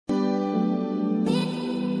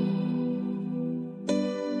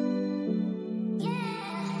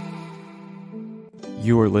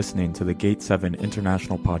You are listening to the Gate 7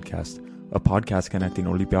 International Podcast, a podcast connecting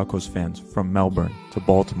Olympiacos fans from Melbourne to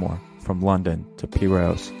Baltimore, from London to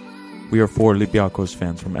Piraeus. We are four Olympiacos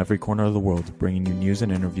fans from every corner of the world, bringing you news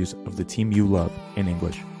and interviews of the team you love in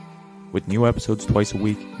English. With new episodes twice a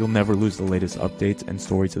week, you'll never lose the latest updates and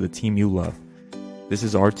stories of the team you love. This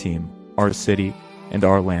is our team, our city, and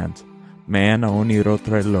our land. Mea naoni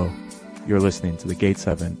rotrelo. You're listening to the Gate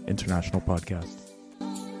 7 International Podcast.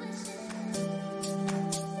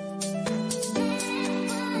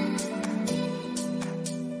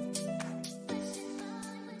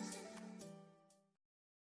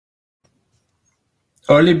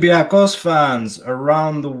 Olympiacos fans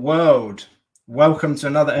around the world, welcome to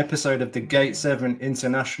another episode of the Gate 7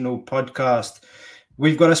 International Podcast.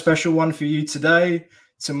 We've got a special one for you today.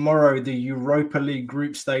 Tomorrow, the Europa League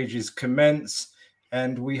group stages commence,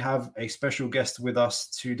 and we have a special guest with us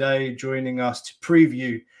today, joining us to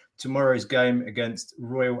preview tomorrow's game against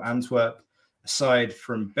Royal Antwerp, aside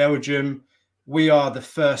from Belgium. We are the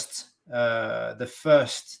first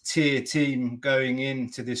tier team going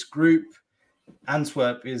into this group.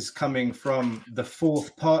 Antwerp is coming from the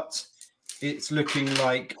fourth pot. It's looking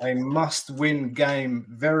like a must-win game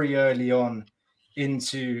very early on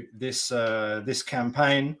into this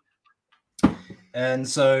campaign. And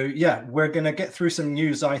so, yeah, we're going to get through some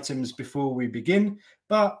news items before we begin.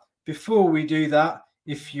 But before we do that,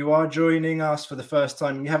 if you are joining us for the first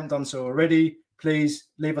time and you haven't done so already, please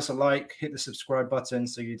leave us a like, hit the subscribe button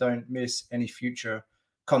so you don't miss any future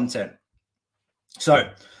content. So,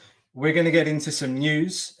 we're going to get into some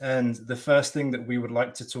news, and the first thing that we would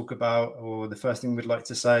like to talk about, or the first thing we'd like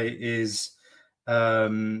to say, is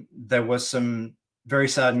there was some very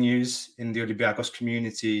sad news in the Olympiacos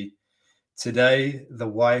community today. The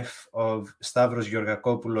wife of Stavros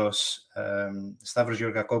Georgakopoulos, Stavros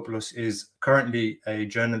Georgakopoulos is currently a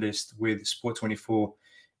journalist with Sport24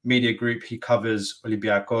 Media Group. He covers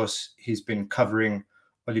Olympiacos. He's been covering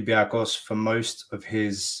Olympiacos for most of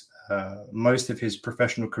his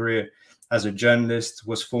professional career as a journalist,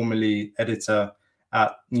 was formerly editor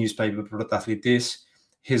at newspaper Protathlitis.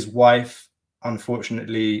 His wife,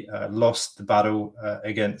 unfortunately, lost the battle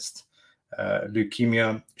against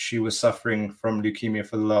leukemia. She was suffering from leukemia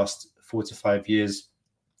for the last 4 to 5 years,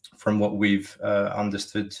 from what we've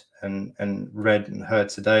understood and read and heard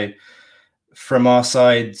today. From our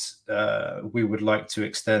side, we would like to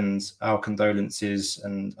extend our condolences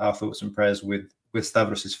and our thoughts and prayers with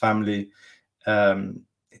Stavros' family.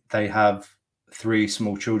 They have 3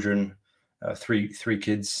 small children, three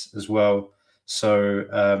kids as well.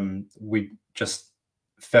 So we just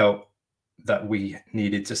felt that we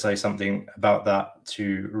needed to say something about that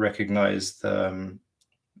to recognize the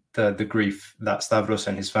grief that Stavros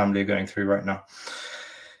and his family are going through right now.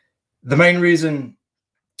 The main reason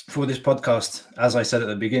for this podcast, as I said at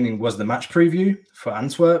the beginning, was the match preview for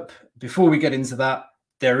Antwerp. Before we get into that,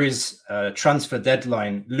 there is a transfer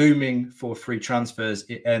deadline looming for free transfers.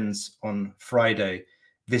 It ends on Friday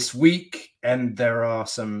this week, and there are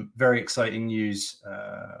some very exciting news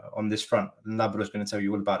on this front. Labro is going to tell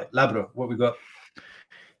you all about it. Labro, what we got?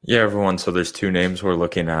 Yeah, everyone. So there's 2 names we're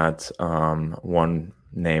looking at. One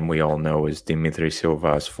name we all know is Dimitri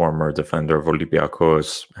Silvas, former defender of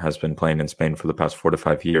Olympiacos, has been playing in Spain for the past 4 to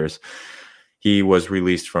 5 years. He was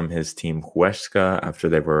released from his team Huesca after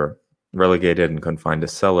they were relegated and couldn't find a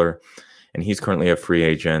seller, and he's currently a free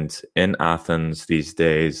agent in Athens these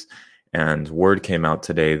days. And word came out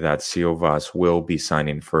today that Siovas will be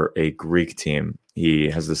signing for a Greek team. He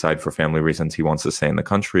has decided for family reasons he wants to stay in the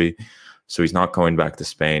country, so he's not going back to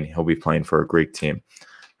Spain. He'll be playing for a Greek team.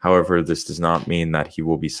 However, this does not mean that he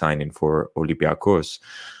will be signing for Olympiacos.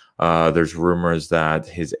 There's rumors that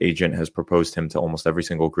his agent has proposed him to almost every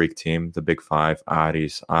single Greek team, the Big Five: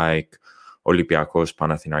 Aris, AEK, Olympiacos,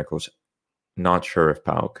 Panathinaikos. Not sure if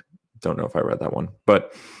PAOK. Don't know if I read that one.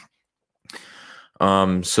 But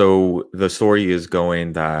so the story is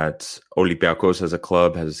going that Olympiacos as a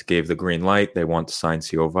club has gave the green light. They want to sign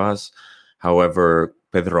Siovas. However,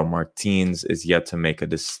 Pedro Martins is yet to make a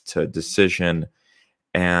decision,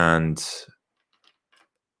 and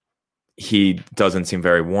he doesn't seem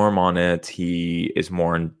very warm on it. He is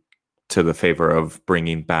more to the favor of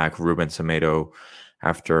bringing back Ruben Semedo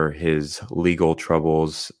after his legal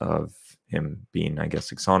troubles of him being, I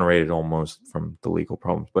guess, exonerated almost from the legal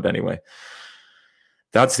problems. But anyway,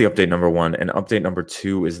 that's the update number 1. And update number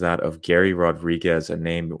 2 is that of Gary Rodriguez, a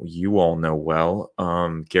name you all know well.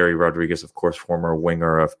 Gary Rodriguez, of course, former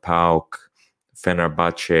winger of PAOK,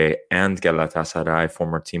 Fenerbahce, and Galatasaray,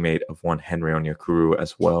 former teammate of one Henry Onyekuru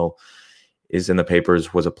as well, is in the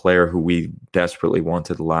papers, was a player who we desperately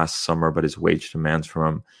wanted last summer, but his wage demands from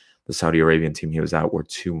him the Saudi Arabian team he was at were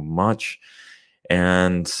too much.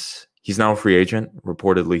 And he's now a free agent.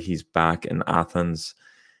 Reportedly, he's back in Athens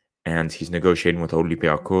and he's negotiating with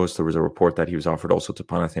Olympiacos. There was a report that he was offered also to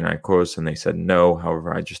Panathinaikos, and they said no.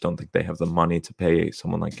 However, I just don't think they have the money to pay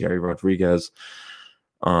someone like Gary Rodriguez.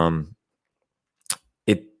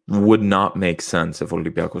 It would not make sense if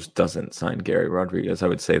Olympiacos doesn't sign Gary Rodriguez. I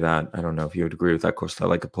would say that. I don't know if you would agree with that, Costa.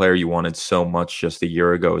 Like, a player you wanted so much just a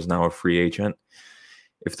year ago is now a free agent.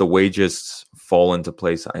 If the wages fall into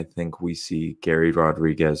place, I think we see Gary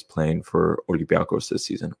Rodriguez playing for Olympiacos this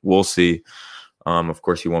season. We'll see. Of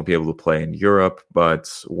course, he won't be able to play in Europe,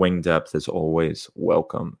 but wing depth is always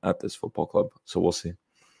welcome at this football club. So we'll see.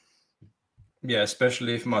 Yeah,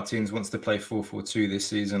 especially if Martins wants to play 4-4-2 this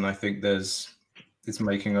season, I think it's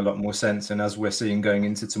making a lot more sense. And as we're seeing going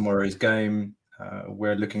into tomorrow's game,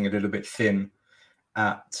 we're looking a little bit thin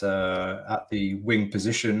at the wing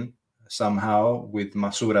position somehow. With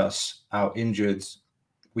Masouras out injured,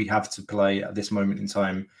 we have to play at this moment in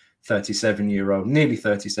time nearly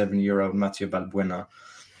 37-year-old Mathieu Balbuena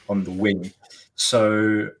on the wing.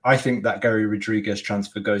 So I think that Gary Rodriguez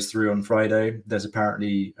transfer goes through on Friday. There's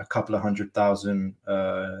apparently a couple of 100,000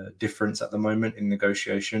 difference at the moment in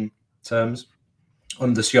negotiation terms.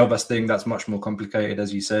 On the Siovas thing, that's much more complicated,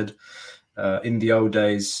 as you said. In the old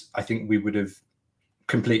days, I think we would have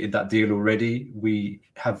completed that deal already. We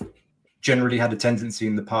have generally had a tendency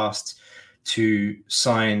in the past to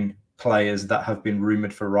sign players that have been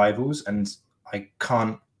rumored for rivals, and I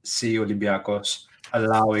can't see Olympiacos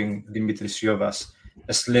allowing Dimitris Siovas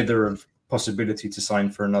a slither of possibility to sign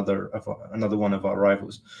for another one of our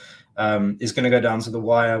rivals. It's going to go down to the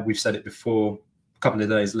wire. We've said it before. A couple of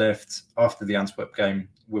days left after the Antwerp game,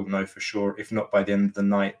 we'll know for sure, if not by the end of the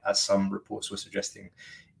night, as some reports were suggesting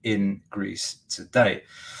in Greece today.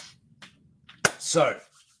 So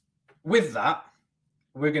with that,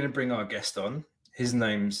 we're going to bring our guest on. His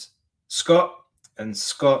name's Scott, and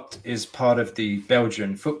Scott is part of the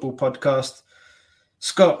Belgian Football Podcast.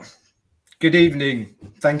 Scott, good evening.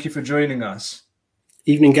 Thank you for joining us.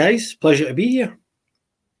 Evening, guys. Pleasure to be here.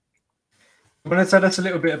 You want to tell us a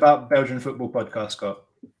little bit about Belgian Football Podcast, Scott?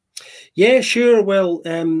 Yeah, sure. Well,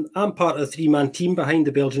 I'm part of the three-man team behind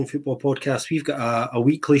the Belgian Football Podcast. We've got a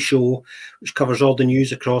weekly show which covers all the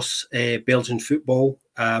news across Belgian football.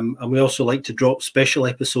 And we also like to drop special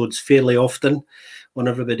episodes fairly often on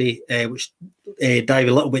everybody, which dive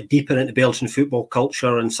a little bit deeper into Belgian football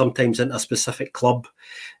culture and sometimes into a specific club.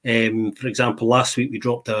 For example, last week we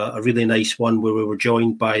dropped a really nice one where we were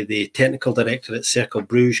joined by the technical director at Cercle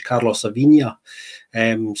Bruges, Carlos Avinia.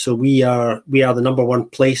 So we are the number one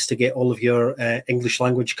place to get all of your English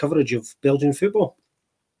language coverage of Belgian football.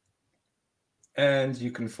 And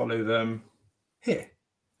you can follow them here.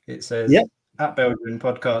 It says at Belgian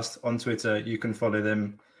Podcast on Twitter. You can follow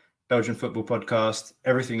them. Belgian Football Podcast,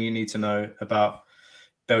 everything you need to know about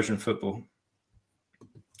Belgian football.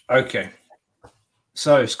 Okay.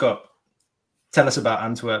 So, Scott, tell us about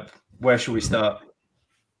Antwerp. Where should we start?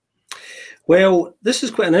 Well, this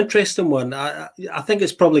is quite an interesting one. I think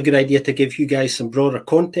it's probably a good idea to give you guys some broader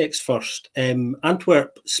context first.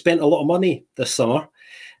 Antwerp spent a lot of money this summer,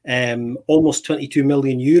 almost 22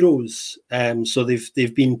 million euros. So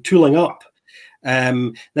they've been tooling up.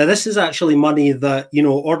 Now, this is actually money that,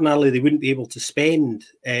 ordinarily they wouldn't be able to spend.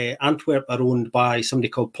 Antwerp are owned by somebody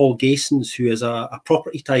called Paul Geesens, who is a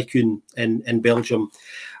property tycoon in Belgium.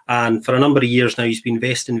 And for a number of years now, he's been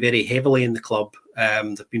investing very heavily in the club. There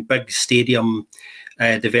have been big stadium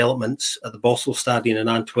developments at the Bossel Stadion in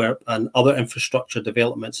Antwerp and other infrastructure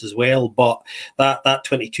developments as well. But that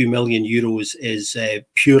 22 million euros is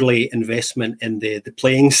purely investment in the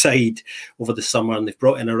playing side over the summer. And they've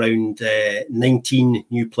brought in around 19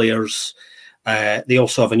 new players. They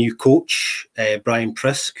also have a new coach, Brian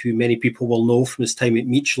Prisk, who many people will know from his time at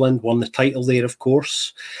Michelin, won the title there, of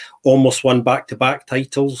course, almost won back-to-back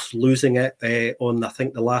titles, losing it on, I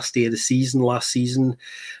think, the last day of the season last season,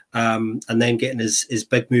 and then getting his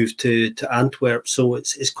big move to Antwerp. So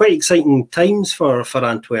it's quite exciting times for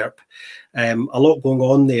Antwerp. A lot going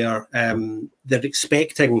on there. They're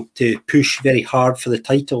expecting to push very hard for the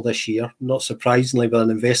title this year, not surprisingly with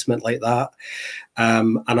an investment like that.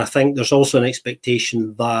 And I think there's also an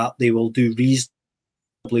expectation that they will do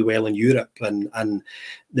reasonably well in Europe. And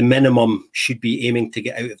the minimum should be aiming to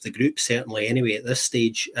get out of the group, certainly anyway at this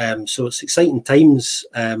stage. So it's exciting times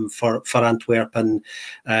for Antwerp, and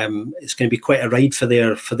it's going to be quite a ride for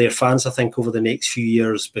their fans, I think, over the next few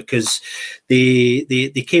years, because they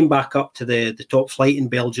came back up to the top flight in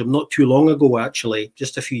Belgium not too long ago, actually,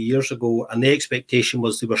 just a few years ago, and the expectation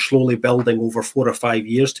was they were slowly building over 4 or 5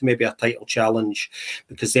 years to maybe a title challenge,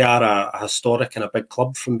 because they are a historic and a big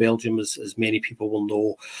club from Belgium, as many people will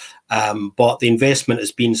know. But the investment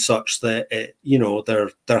has been such that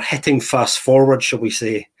they're hitting fast forward, shall we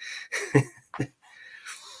say?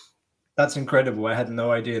 That's incredible. I had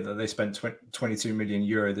no idea that they spent 22 million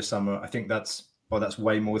euro this summer. I think that's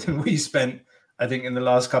way more than we spent. I think in the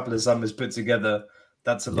last couple of summers put together.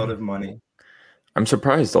 That's a lot of money. I'm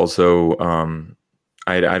surprised also.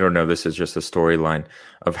 I don't know. This is just a storyline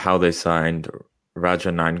of how they signed Raja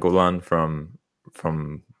Nainggolan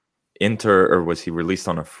from Inter, or was he released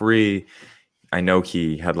on a free? I know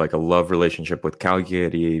he had like a love relationship with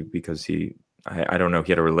Cagliari because I don't know,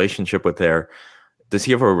 he had a relationship with there. Does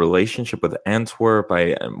he have a relationship with Antwerp?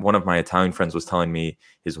 One of my Italian friends was telling me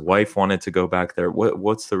his wife wanted to go back there.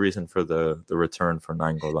 What's the reason for the return for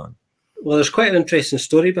Nainggolan? Well, there's quite an interesting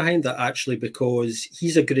story behind that, actually, because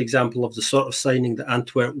he's a good example of the sort of signing that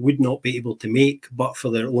Antwerp would not be able to make, but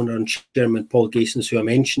for their owner and chairman, Paul Gaysons, who I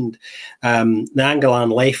mentioned.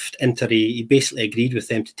 Nainggolan left Inter. He basically agreed with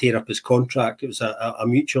them to tear up his contract. It was a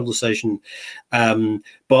mutual decision.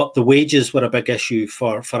 But the wages were a big issue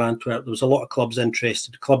for Antwerp. There was a lot of clubs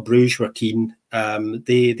interested. Club Brugge were keen.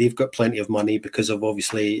 They've got plenty of money because of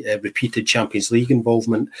obviously repeated Champions League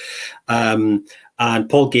involvement. And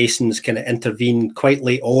Paul Gaysons kind of intervened quite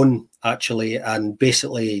late on, actually, and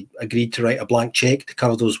basically agreed to write a blank cheque to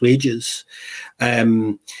cover those wages.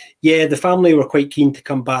 The family were quite keen to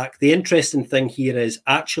come back. The interesting thing here is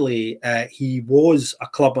actually he was a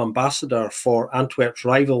club ambassador for Antwerp's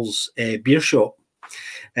rivals, Beerschot.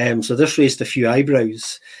 So this raised a few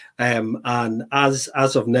eyebrows. And as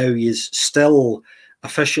of now, he is still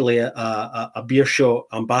officially a Beerschot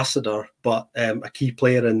ambassador, but a key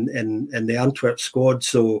player in the Antwerp squad.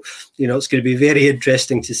 So, it's going to be very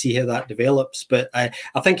interesting to see how that develops. But I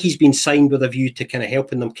think he's been signed with a view to kind of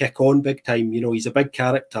helping them kick on big time. He's a big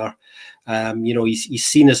character. He's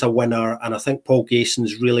seen as a winner, and I think Paul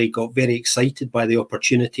Gaysons really got very excited by the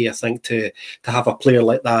opportunity, I think, to have a player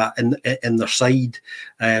like that in their side.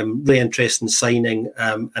 Really interesting signing,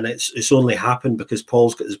 and it's only happened because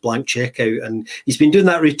Paul's got his blank check out, and he's been doing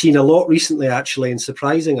that routine a lot recently, actually, and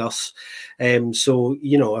surprising us. So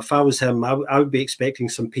if I was him, I would be expecting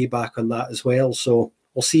some payback on that as well. So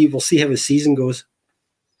we'll see how his season goes.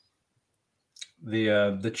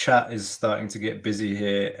 The chat is starting to get busy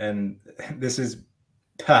here, and this is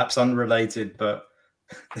perhaps unrelated, but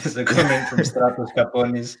there's a comment from Stratos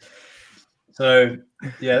Caponis. So,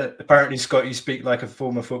 apparently, Scott, you speak like a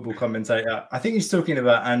former football commentator. I think he's talking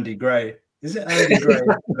about Andy Gray. Is it Andy Gray?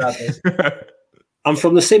 I'm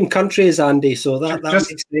from the same country as Andy, so that makes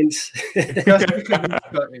sense.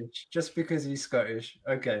 Just because he's Scottish.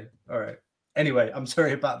 Okay, all right. Anyway, I'm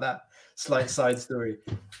sorry about that slight side story.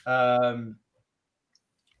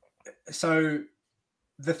 So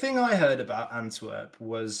the thing I heard about Antwerp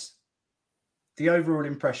was the overall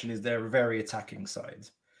impression is they're a very attacking side.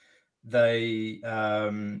 They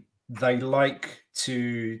like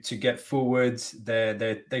to get forwards.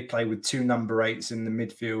 They play with 2 number 8s in the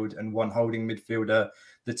midfield and 1 holding midfielder.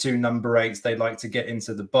 The 2 number 8s, they like to get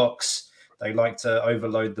into the box. They like to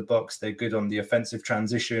overload the box. They're good on the offensive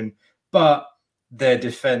transition, but their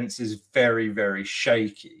defense is very, very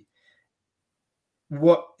shaky.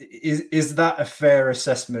 What is that a fair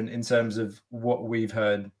assessment in terms of what we've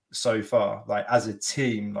heard so far? Like, as a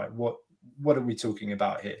team, like what are we talking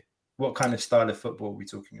about here? What kind of style of football are we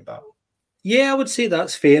talking about? Yeah, I would say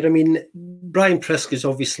that's fair. I mean, Brian Prisk is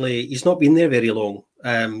obviously, he's not been there very long.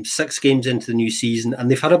 6 games into the new season, and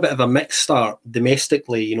they've had a bit of a mixed start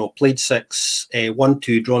domestically. Played 6, won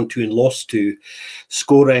 2, drawn 2, and lost 2,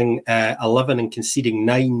 scoring 11 and conceding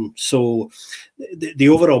 9. So the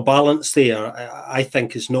overall balance there, I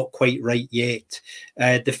think, is not quite right yet.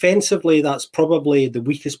 Defensively, that's probably the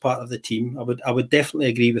weakest part of the team. I would definitely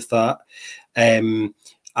agree with that.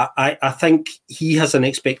 I think he has an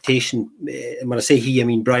expectation, and when I say he, I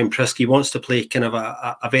mean Brian Prisk. He wants to play kind of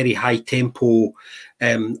a very high tempo,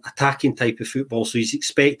 attacking type of football. So he's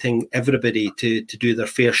expecting everybody to do their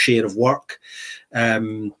fair share of work.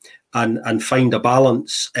 and find a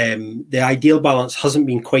balance. The ideal balance hasn't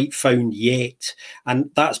been quite found yet, and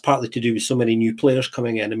that's partly to do with so many new players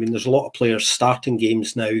coming in. I mean, there's a lot of players starting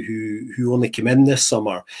games now who only came in this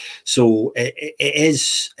summer, so it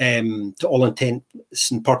is, to all intents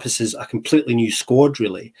and purposes, a completely new squad.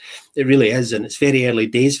 Really, it really is, and it's very early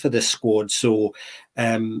days for this squad. So,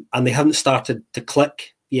 and they haven't started to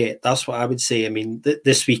click yet. That's what I would say. I mean,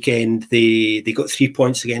 this weekend they got 3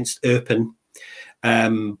 points against Eupen.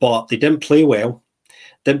 But they didn't play well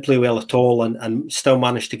at all, and still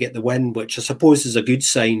managed to get the win, which I suppose is a good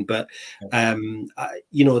sign. But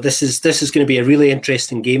this is going to be a really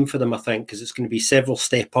interesting game for them, I think, because it's going to be several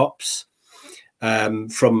step ups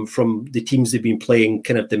from the teams they've been playing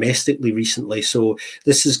kind of domestically recently. So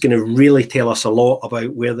this is going to really tell us a lot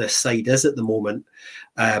about where this side is at the moment,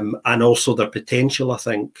 and also their potential, I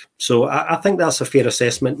think. So I think that's a fair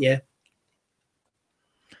assessment, yeah.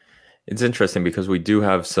 It's interesting because we do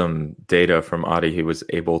have some data from Adi. He was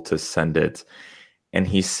able to send it. And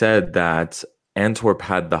he said that Antwerp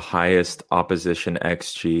had the highest opposition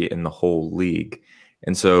XG in the whole league.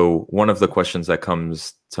 And so one of the questions that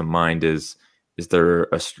comes to mind is there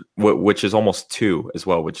which is almost 2 as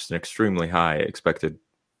well, which is an extremely high expected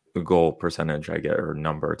goal percentage, I get, or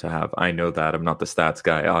number to have. I know that. I'm not the stats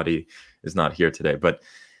guy. Adi is not here today. But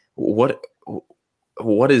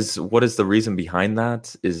what is the reason behind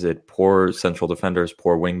that? Is it poor central defenders,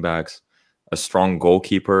 poor wingbacks, a strong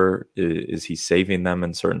goalkeeper? Is he saving them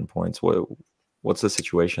in certain points? What's the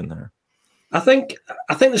situation there? I think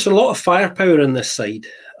there's a lot of firepower in this side.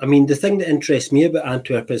 I mean, the thing that interests me about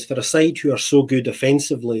Antwerp is for a side who are so good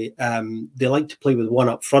offensively, they like to play with one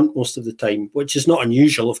up front most of the time, which is not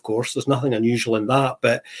unusual, of course. There's nothing unusual in that,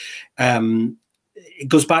 but it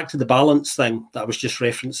goes back to the balance thing that I was just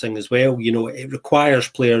referencing as well. You know, it requires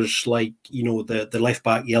players like, you know, the left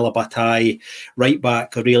back Yella Bataille, right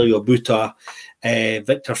back Aurelio Buta,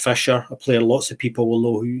 Victor Fischer, a player lots of people will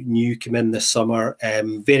know who new came in this summer.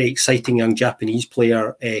 Very exciting young Japanese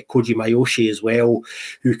player, Koji Mayoshi as well,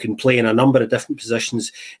 who can play in a number of different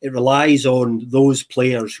positions. It relies on those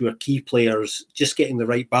players who are key players just getting the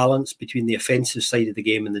right balance between the offensive side of the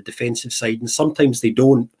game and the defensive side, and sometimes they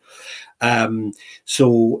don't.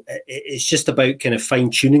 So it's just about kind of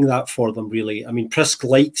fine tuning that for them, really. I mean, Prisk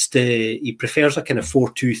he prefers a kind of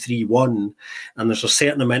 4-2-3-1, and there's a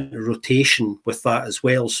certain amount of rotation with that as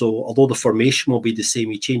well. So although the formation will be the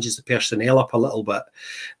same, he changes the personnel up a little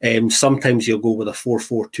bit. Sometimes he'll go with a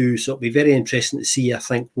 4-4-2. So it'll be very interesting to see, I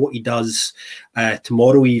think, what he does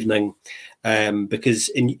tomorrow evening, because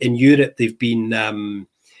in Europe they've been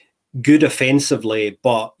good offensively,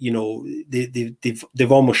 but you know they've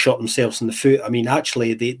almost shot themselves in the foot. I mean,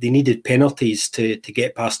 actually, they needed penalties to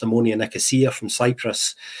get past Omonia Nicosia from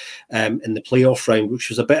Cyprus in the playoff round, which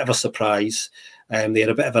was a bit of a surprise. They had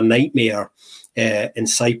a bit of a nightmare in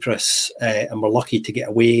Cyprus, and were lucky to get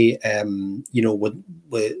away. You know, with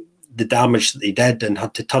the damage that they did, and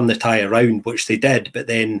had to turn the tie around, which they did, but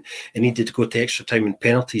then it needed to go to extra time and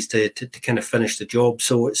penalties to kind of finish the job.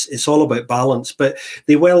 So it's all about balance, but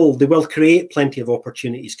they will create plenty of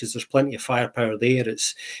opportunities because there's plenty of firepower there.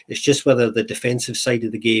 It's just whether the defensive side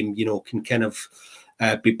of the game, you know, can kind of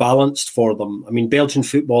be balanced for them. I mean, Belgian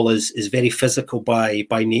football is very physical by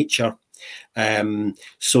nature,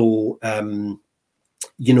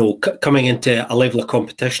 you know, coming into a level of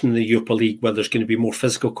competition in the Europa League where there's going to be more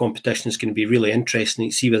physical competition is going to be really interesting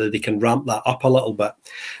to see whether they can ramp that up a little bit.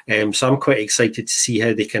 So I'm quite excited to see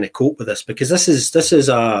how they kind of cope with this, because this is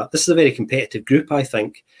a very competitive group. I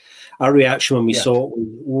think our reaction when we saw it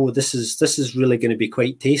was, this is really going to be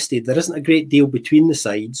quite tasty. There isn't a great deal between the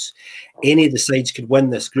sides. Any of the sides could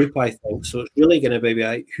win this group, I think. So it's really going to be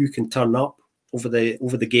about who can turn up over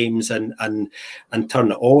the games and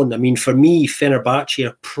turn it on. I mean, for me, Fenerbahce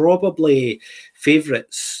are probably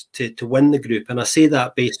favourites to win the group, and I say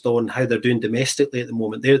that based on how they're doing domestically at the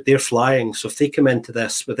moment. They're flying, so if they come into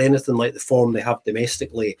this with anything like the form they have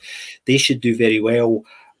domestically, they should do very well.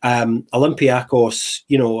 Olympiacos,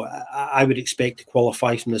 you know, I would expect to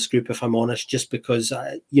qualify from this group, if I'm honest, just because,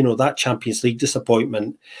 you know, that Champions League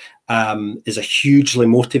disappointment is a hugely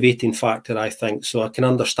motivating factor, I think. So I can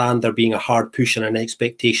understand there being a hard push and an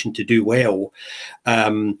expectation to do well.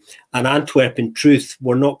 And Antwerp, in truth,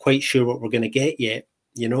 we're not quite sure what we're going to get yet.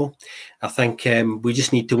 You know, I think we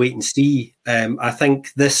just need to wait and see. I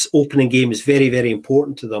think this opening game is very, very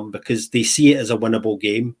important to them because they see it as a winnable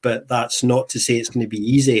game, but that's not to say it's going to be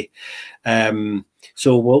easy.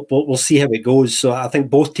 So we'll see how it goes. So I think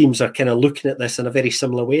both teams are kind of looking at this in a very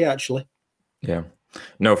similar way, actually. Yeah,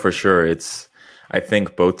 no, for sure. I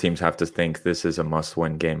think both teams have to think this is a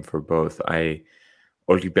must-win game for both.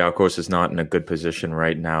 Olympiacos is not in a good position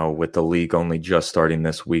right now with the league only just starting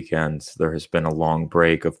this weekend. There has been a long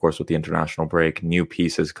break, of course, with the international break, new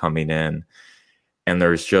pieces coming in, and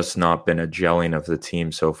there's just not been a gelling of the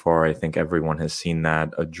team so far. I think everyone has seen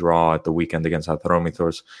that. A draw at the weekend against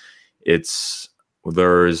Atromitos.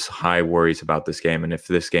 There's high worries about this game, and if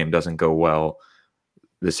this game doesn't go well,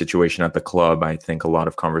 the situation at the club, I think a lot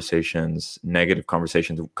of negative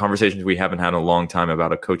conversations we haven't had in a long time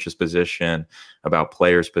about a coach's position, about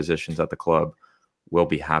players' positions at the club will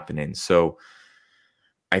be happening. So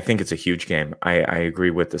I think it's a huge game. I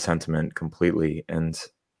agree with the sentiment completely. And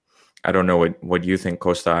I don't know what you think,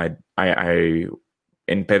 Costa.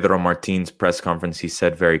 In Pedro Martin's press conference, he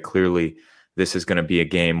said very clearly, this is going to be a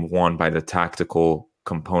game won by the tactical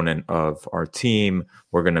component of our team.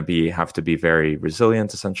 We're going to have to be very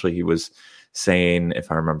resilient, essentially, he was saying,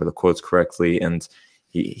 if I remember the quotes correctly. And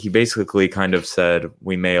he basically kind of said,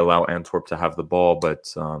 we may allow Antwerp to have the ball,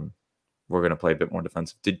 but we're going to play a bit more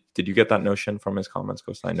defensive. Did you get that notion from his comments,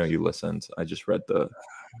 Costa? I know you listened. I just read them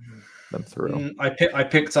through. I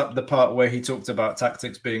picked up the part where he talked about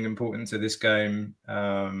tactics being important to this game.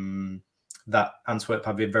 That Antwerp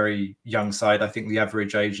have a very young side. I think the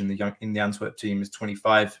average age in the Antwerp team is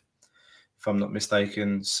 25, if I'm not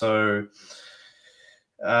mistaken. So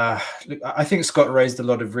look, I think Scott raised a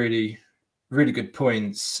lot of really, really good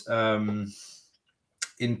points, in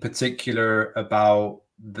particular about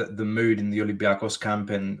the mood in the Olympiacos camp,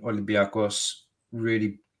 and Olympiacos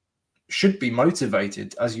really should be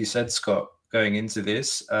motivated, as you said, Scott, going into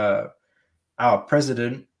this. Our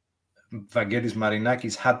president, Vangelis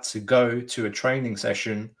Marinakis, had to go to a training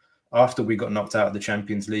session after we got knocked out of the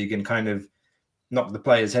Champions League and kind of knock the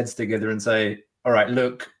players' heads together and say, all right,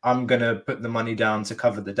 look, I'm going to put the money down to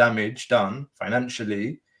cover the damage done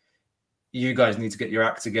financially. You guys need to get your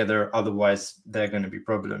act together. Otherwise, there are going to be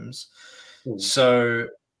problems. So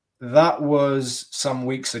that was some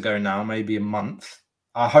weeks ago now, maybe a month.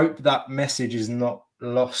 I hope that message is not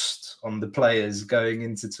lost on the players going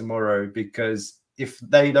into tomorrow, because if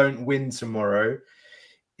they don't win tomorrow,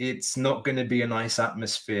 it's not going to be a nice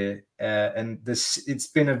atmosphere. And it's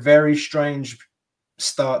been a very strange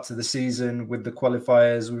start to the season with the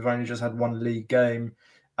qualifiers. We've only just had one league game,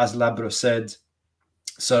 as Labro said.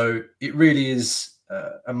 So it really is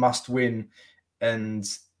a must win. And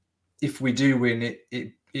if we do win,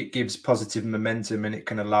 it gives positive momentum, and it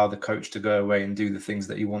can allow the coach to go away and do the things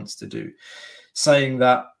that he wants to do. Saying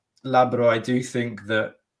that, Labro, I do think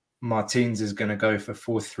that Martins is going to go for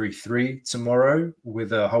 4-3-3 tomorrow,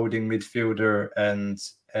 with a holding midfielder and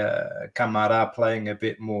Camara playing a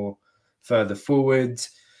bit more further forward.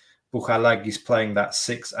 Bouchalak is playing that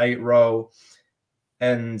 6-8 role.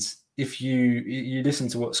 And if you listen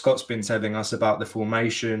to what Scott's been telling us about the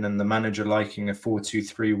formation and the manager liking a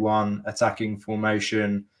 4-2-3-1 attacking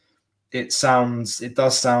formation, it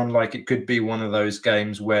does sound like it could be one of those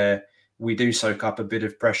games where we do soak up a bit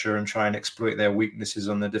of pressure and try and exploit their weaknesses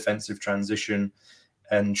on the defensive transition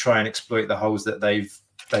and try and exploit the holes that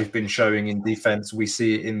they've been showing in defense. We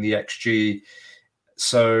see it in the XG.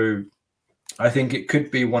 So I think it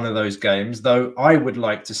could be one of those games, though I would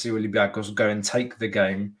like to see Olympiacos go and take the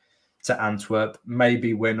game to Antwerp.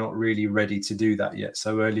 Maybe we're not really ready to do that yet,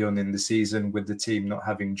 so early on in the season, with the team not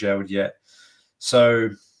having gelled yet.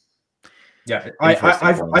 So yeah,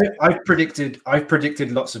 I've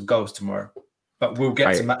predicted lots of goals tomorrow, but we'll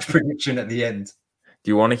get to match prediction at the end. Do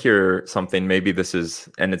you want to hear something? Maybe this is,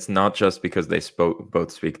 and it's not just because they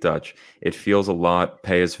both speak Dutch. It feels a lot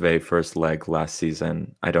PSV first leg last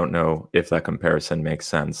season. I don't know if that comparison makes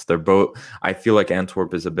sense. They're both, I feel like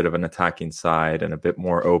Antwerp is a bit of an attacking side and a bit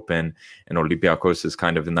more open, and Olympiacos is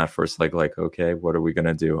kind of in that first leg, like, okay, what are we going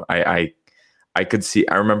to do? I could see,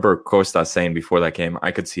 I remember Costa saying before that game,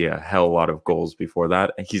 I could see a hell lot of goals before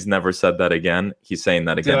that. And he's never said that again. He's saying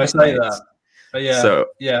that again. Did I say that? Yeah. So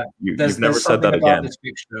yeah, you've never said that again.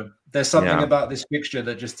 There's something about this fixture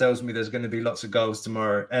that just tells me there's going to be lots of goals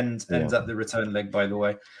tomorrow, and at the return leg, by the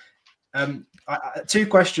way. Two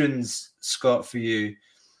questions, Scott, for you.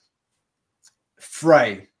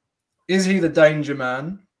 Frey, is he the danger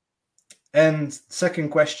man? And second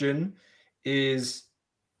question is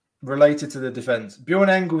related to the defense. Bjorn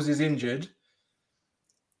Engels is injured.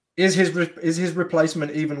 Is his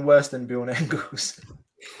replacement even worse than Bjorn Engels?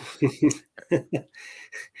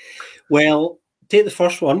 Well, take the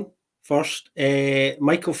first one first.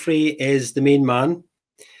 Michael Frey is the main man.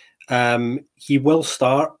 He will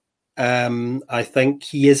start. I think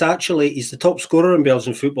he's the top scorer in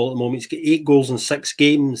Belgian football at the moment. He's got 8 goals in 6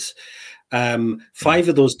 games. 5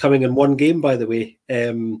 of those coming in one game, by the way.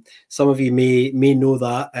 Some of you may know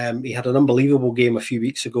that. He had an unbelievable game a few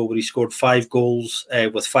weeks ago where he scored 5 goals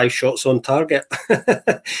with 5 shots on target,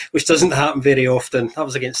 which doesn't happen very often. That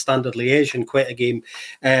was against Standard Liège in quite a game.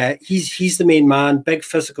 He's the main man, big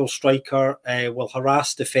physical striker, will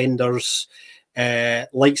harass defenders,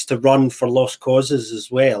 likes to run for lost causes as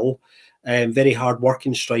well. Very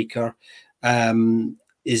hard-working striker.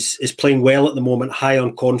 Is playing well at the moment, high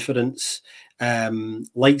on confidence,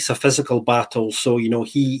 likes a physical battle. So,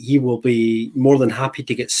 he will be more than happy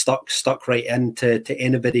to get stuck right into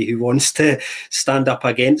anybody who wants to stand up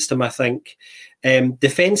against him, I think.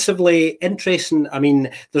 Defensively, interesting. I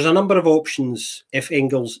mean, there's a number of options if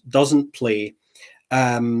Engels doesn't play.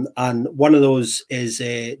 And one of those is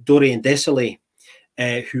Dorian Desailly,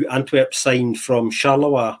 who Antwerp signed from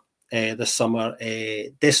Charleroi this summer.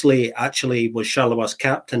 Desailly actually was Charleroi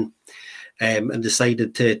captain and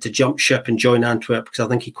decided to jump ship and join Antwerp because I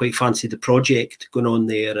think he quite fancied the project going on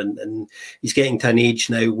there, and he's getting to an age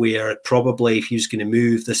now where probably if he was going to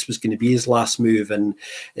move, this was going to be his last move, and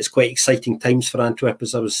it's quite exciting times for Antwerp,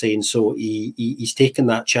 as I was saying, so he's taken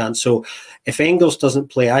that chance. So if Engels doesn't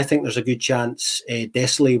play, I think there's a good chance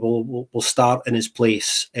Desailly will start in his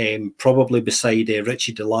place, probably beside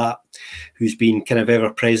Richie Delat, who's been kind of ever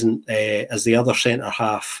present as the other centre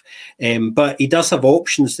half. But he does have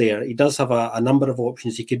options there. He does have a number of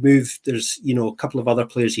options. He could move. There's a couple of other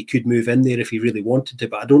players he could move in there if he really wanted to,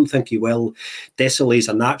 but I don't think he will. Desailly is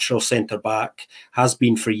a natural centre back, has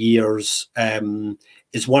been for years.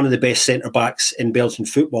 Is one of the best centre backs in Belgian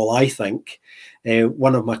football, I think.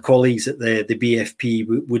 One of my colleagues at the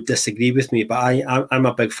BFP would disagree with me, but I'm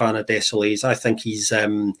a big fan of Desailly's. I think he's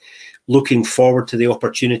looking forward to the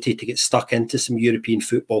opportunity to get stuck into some European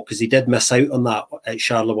football because he did miss out on that at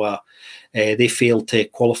Charleroi. They failed to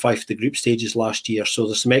qualify for the group stages last year, so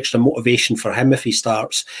there's some extra motivation for him if he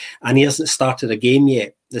starts, and he hasn't started a game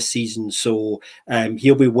yet this season, so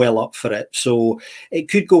he'll be well up for it. So it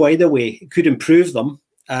could go either way. It could improve them.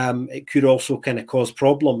 It could also kind of cause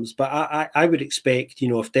problems, but I would expect,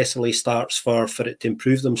 if Desailly starts for it to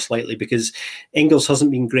improve them slightly, because Engels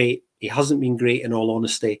hasn't been great. He hasn't been great, in all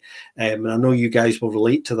honesty, and I know you guys will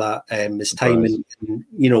relate to that. His timing,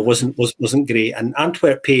 wasn't great, and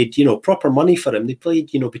Antwerp paid, proper money for him. They paid,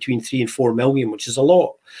 between 3 and 4 million, which is a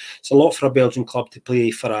lot. It's a lot for a Belgian club to play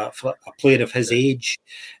for a player of his age,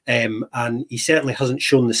 and he certainly hasn't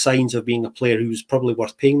shown the signs of being a player who's probably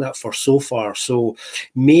worth paying that for so far. So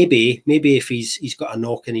maybe if he's got a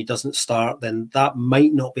knock and he doesn't start, then that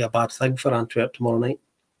might not be a bad thing for Antwerp tomorrow night.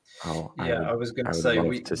 Oh, yeah, I was going to say,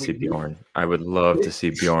 see Bjorn. I would love to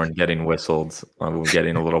see Bjorn getting whistled.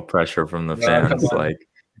 Getting a little pressure from the fans.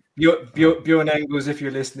 Bjorn Engels, if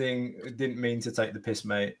you're listening, didn't mean to take the piss,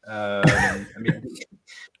 mate. I mean,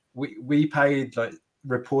 we paid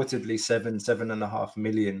reportedly 7.5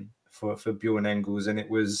 million for Bjorn Engels, and it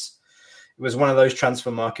was one of those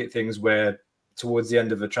transfer market things where towards the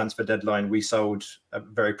end of a transfer deadline, we sold a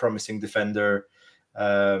very promising defender,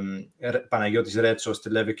 Panagiotis Retsos, to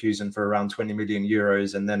Leverkusen for around 20 million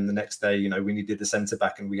euros, and then the next day, we needed the centre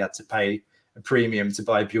back, and we had to pay a premium to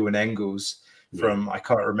buy Bjorn Engels from I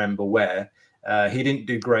can't remember where. He didn't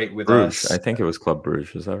do great with Bruges. us. I think it was Club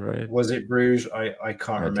Bruges. Is that right? Was it Bruges? I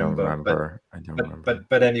can't remember. I don't remember.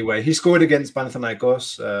 But anyway, he scored against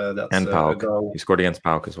Panathinaikos. That's and a goal. He scored against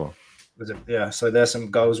PAOK as well. Was it? Yeah. So there's some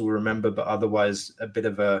goals we'll remember, but otherwise a bit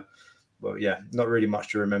of not really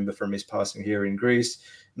much to remember from his passing here in Greece.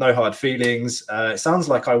 No hard feelings. It sounds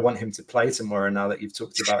like I want him to play tomorrow now that you've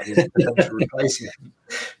talked about his potential replacement.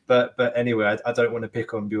 But anyway, I don't want to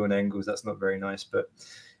pick on Bjorn Engels. That's not very nice. But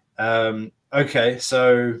okay,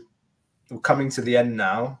 so we're coming to the end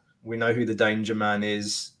now. We know who the danger man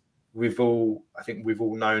is. I think we've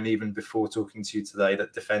all known even before talking to you today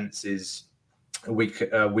that defense is a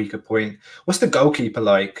weaker point. What's the goalkeeper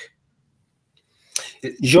like?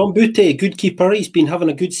 Jean Boutte, good keeper. He's been having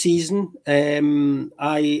a good season.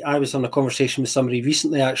 I was on a conversation with somebody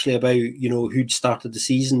recently actually about who'd started the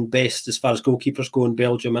season best as far as goalkeepers go in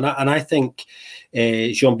Belgium, and I think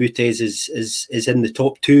Jean Boutte is in the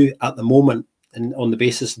top 2 at the moment. And on the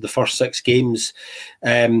basis of the first 6 games,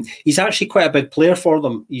 he's actually quite a big player for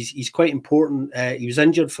them. He's quite important. He was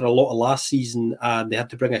injured for a lot of last season, and they had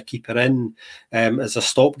to bring a keeper in as a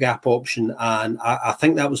stopgap option. And I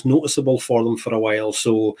think that was noticeable for them for a while.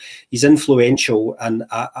 So he's influential, and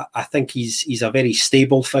I think he's a very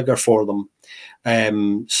stable figure for them.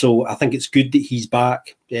 So I think it's good that he's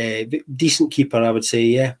back. Decent keeper, I would say.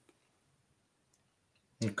 Yeah.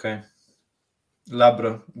 Okay,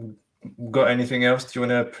 Labra. Got anything else? Do you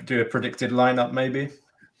want to do a predicted lineup, maybe?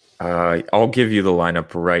 I'll give you the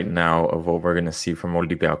lineup right now of what we're going to see from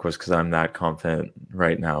Olympiacos because I'm that confident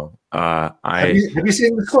right now. Have you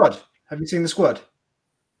seen the squad? Have you seen the squad?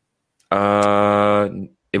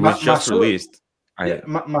 It was just released.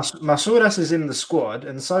 Masouras is in the squad,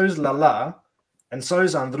 and so is Lala, and so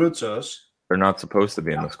is Androutsos. They're not supposed to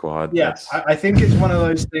be in the squad. Yeah, I think it's one of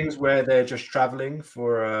those things where they're just traveling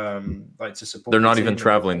for to support. They're not even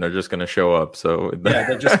traveling; they're just going to show up. So yeah,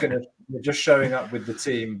 they're just showing up with the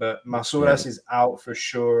team. But Masouras is out for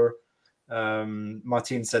sure.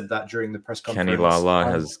 Martin said that during the press conference. Kenny Lala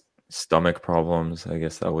has stomach problems. I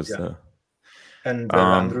guess that was the. And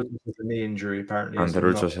Androutsos has a knee injury apparently.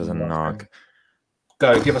 Androutsos has a knock.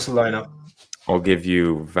 Go, give us a lineup. I'll give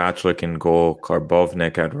you Vaclik in goal,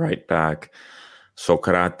 Karbovnik at right back,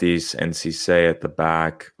 Sokratis and Cisse at the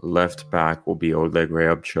back. Left back will be Oleg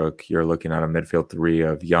Reabchuk. You're looking at a midfield three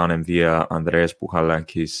of Jan Envia, Andreas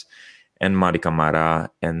Puchalakis, and Mari Camara.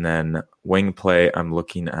 And then wing play, I'm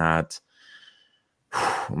looking at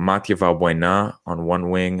Mathieu Valbuena on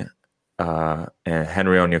one wing, and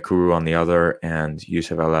Henry Onyekuru on the other, and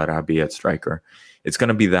Youssef El Arabi at striker. It's going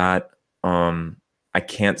to be that. I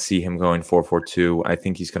can't see him going 4-4-2. I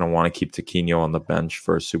think he's going to want to keep Tiquinho on the bench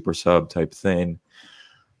for a super sub type thing.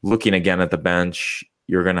 Looking again at the bench,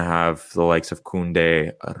 you're going to have the likes of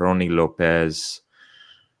Koundé, Ronnie Lopez,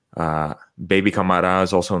 Baby Camara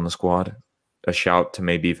is also in the squad. A shout to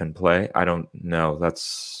maybe even play. I don't know.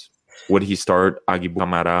 Would he start Aguibou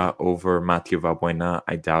Camara over Mathieu Valbuena?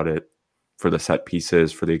 I doubt it for the set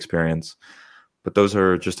pieces, for the experience. But those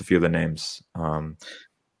are just a few of the names.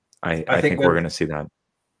 I think we're going to see that.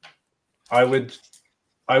 I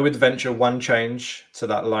would venture one change to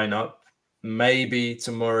that lineup. Maybe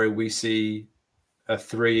tomorrow we see a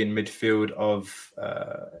three in midfield of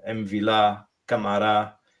M'Vila,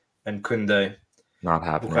 Camara, and Koundé. Not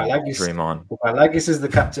happening. Dream on. Bouchalakis is the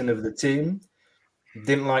captain of the team.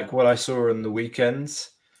 Didn't like what I saw on the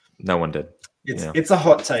weekends. No one did. It's a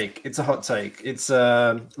hot take. It's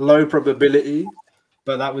low probability.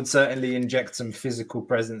 But that would certainly inject some physical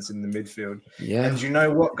presence in the midfield. Yeah. And you know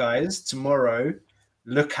what, guys? Tomorrow,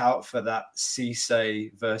 look out for that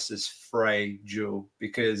Cisse versus Frey duel.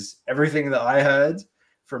 Because everything that I heard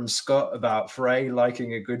from Scott about Frey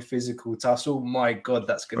liking a good physical tussle, my God,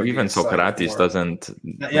 that's going to be even Sokratis doesn't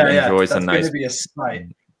enjoy that's going to be a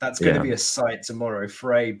sight. That's going to be a sight tomorrow.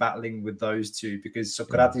 Frey battling with those two because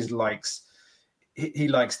Sokratis likes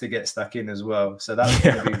to get stuck in as well. So that's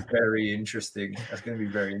going to be very interesting. That's going to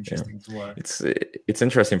be very interesting tomorrow. It's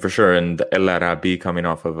interesting for sure. And El Arabi coming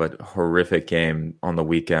off of a horrific game on the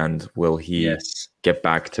weekend. Will he get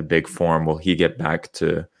back to big form? Will he get back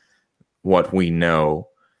to what we know?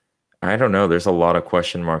 I don't know. There's a lot of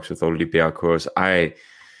question marks with Olympiacos.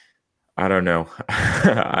 I don't know.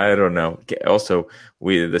 I don't know. Also,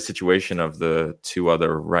 the situation of the two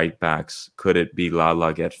other right backs. Could it be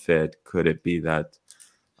Lala get fit? Could it be that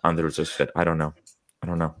Androutsos fit? I don't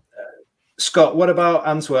know. Scott, what about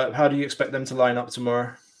Antwerp? How do you expect them to line up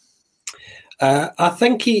tomorrow? I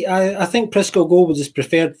think Prisco will go with his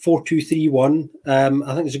preferred 4-2-3-1. I think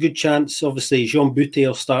there's a good chance. Obviously, Jean Boutte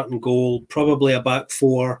will start in goal. Probably a back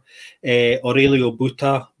four. Aurelio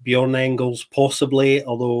Buta, Bjorn Engels, possibly.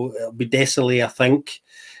 Although it'll be Desailly, I think.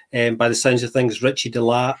 By the sounds of things, Richie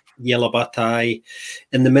Delat, Yella Bataille.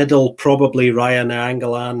 In the middle, probably Ryan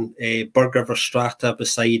Angelan, Berger Verstrata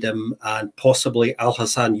beside him, and possibly Al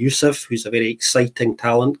Hassan Youssef, who's a very exciting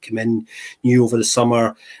talent, come in new over the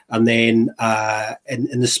summer. And then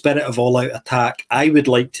in the spirit of all-out attack, I would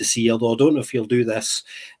like to see, although I don't know if he'll do this,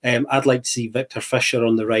 I'd like to see Victor Fischer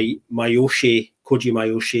on the right, Koji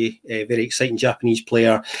Mayoshi, a very exciting Japanese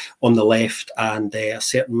player on the left, and a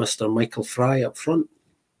certain Mr. Michael Fry up front.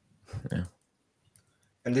 Yeah.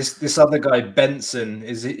 And this other guy, Benson,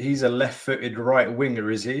 he's a left-footed right winger,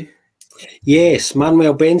 is he? Yes,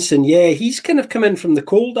 Manuel Benson. Yeah, he's kind of come in from the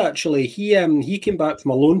cold, actually. He came back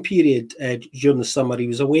from a loan period during the summer. He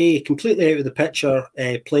was away, completely out of the picture,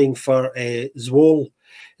 playing for Zwolle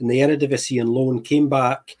in the Eredivisie on loan, came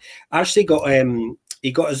back, actually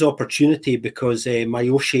he got his opportunity because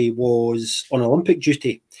Mayoshi was on Olympic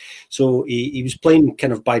duty. So he was playing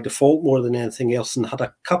kind of by default more than anything else and had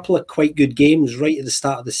a couple of quite good games right at the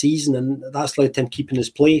start of the season, and that's led to him keeping his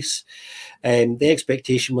place. The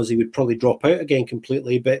expectation was he would probably drop out again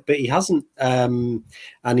completely, but he hasn't. And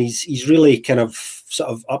he's really kind of sort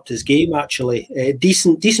of upped his game, actually.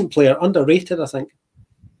 Decent player, underrated, I think.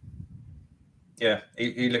 Yeah,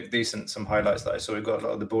 he looked decent. Some highlights that I saw. He got a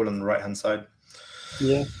lot of the ball on the right-hand side.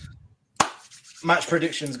 Yeah. Match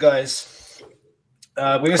predictions, guys.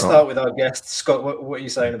 We're going to start with our guest. Scott, what are you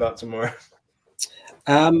saying about tomorrow?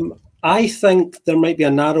 I think there might be a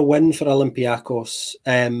narrow win for Olympiacos,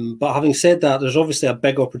 but having said that, there's obviously a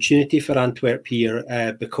big opportunity for Antwerp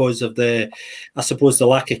here because of the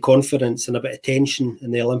lack of confidence and a bit of tension in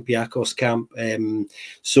the Olympiacos camp.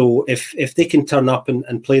 So if they can turn up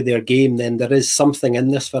and play their game, then there is something in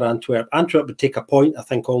this for Antwerp. Antwerp would take a point, I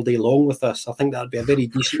think, all day long with this. I think that would be a very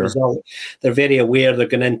decent result. They're very aware they're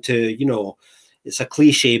going into, it's a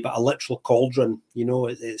cliche, but a literal cauldron.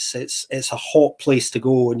 It's a hot place to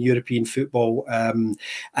go in European football, and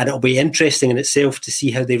it'll be interesting in itself to see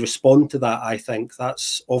how they respond to that. I think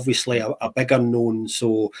that's obviously a big unknown,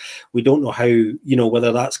 so we don't know how,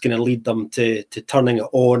 whether that's going to lead them to turning it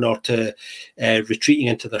on or to retreating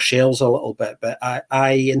into their shells a little bit. But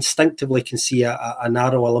I instinctively can see a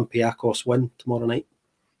narrow Olympiacos win tomorrow night.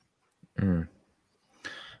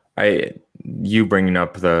 You bringing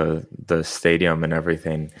up the stadium and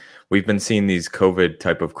everything, we've been seeing these COVID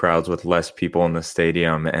type of crowds with less people in the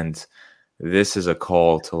stadium, and this is a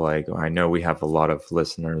call to, I know we have a lot of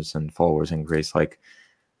listeners and followers in Greece,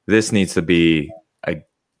 this needs to be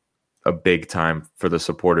a big time for the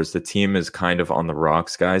supporters. The team is kind of on the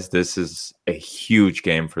rocks, guys. This is a huge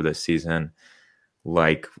game for this season.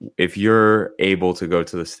 If you're able to go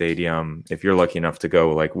to the stadium, if you're lucky enough to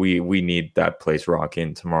go, we need that place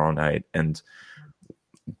rocking tomorrow night, and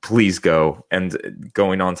please go. And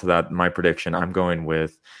going on to that, my prediction, I'm going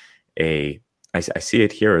with I see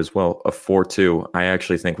it here as well, a 4-2. I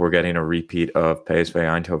actually think we're getting a repeat of PSV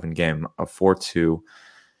Eindhoven game, a 4-2.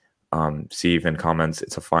 See even comments,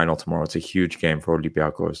 it's a final tomorrow. It's a huge game for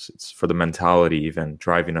Olympiacos. It's for the mentality even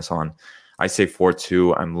driving us on. I say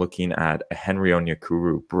 4-2. I'm looking at a Henry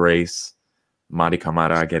Onyekuru brace, Madi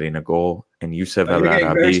Camara getting a goal, and Youssef El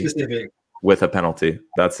Arabi with a penalty.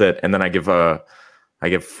 That's it. And then I give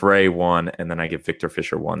Frey 1, and then I give Victor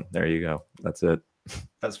Fisher 1. There you go. That's it.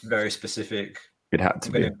 That's very specific. It had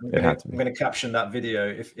to be. I'm going to caption that video.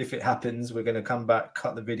 If it happens, we're going to come back,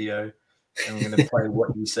 cut the video, and we're going to play what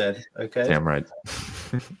you said. Okay. Damn right.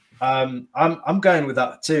 I'm going with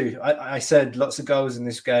that too. I said lots of goals in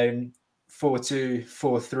this game. 4-2,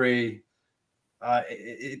 4-3.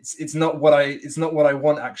 It's not what I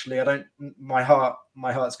want, actually. I don't. My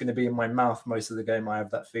heart's going to be in my mouth most of the game. I have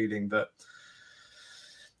that feeling, but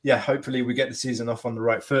yeah, hopefully we get the season off on the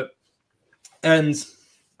right foot. And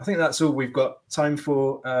I think that's all we've got time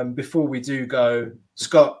for. Before we do go,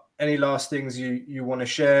 Scott, any last things you want to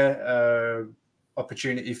share?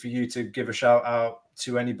 Opportunity for you to give a shout out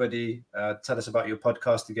to anybody. Tell us about your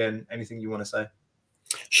podcast again. Anything you want to say?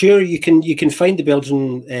 Sure, you can find the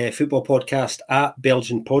Belgian Football Podcast at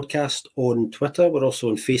Belgian Podcast on Twitter. We're also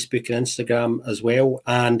on Facebook and Instagram as well.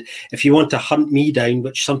 And if you want to hunt me down,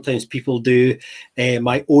 which sometimes people do,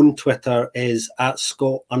 my own Twitter is at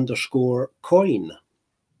Scott_coin.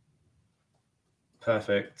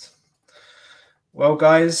 Perfect. Well,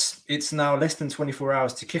 guys, it's now less than 24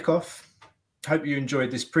 hours to kick off. Hope you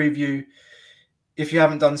enjoyed this preview. If you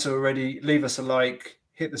haven't done so already, leave us a like.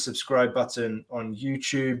 Hit the subscribe button on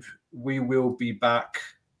YouTube. We will be back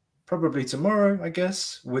probably tomorrow, I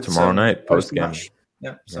guess, with tomorrow night post-game.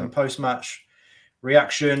 Some post-match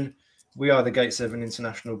reaction. We are the Gate 7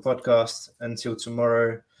 International Podcast. Until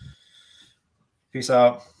tomorrow, peace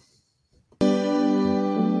out.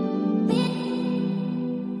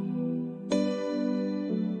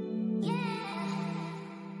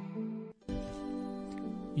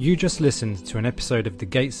 You just listened to an episode of the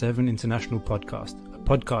Gate 7 International Podcast, a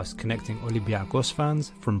podcast connecting Olympiacos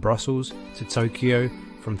fans from Brussels to Tokyo,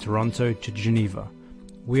 from Toronto to Geneva.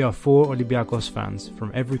 We are 4 Olympiacos fans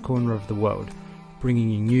from every corner of the world, bringing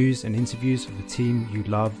you news and interviews of the team you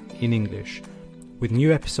love in English. With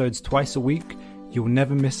new episodes twice a week, you will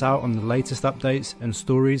never miss out on the latest updates and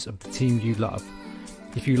stories of the team you love.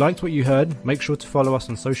 If you liked what you heard, make sure to follow us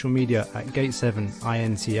on social media at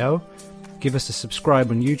Gate7INTL. Give us a subscribe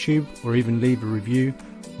on YouTube or even leave a review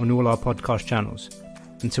on all our podcast channels.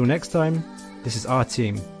 Until next time, this is our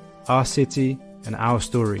team, our city and our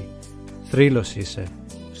story. Θρύλος είσαι,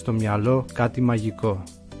 στο μυαλό κάτι μαγικό.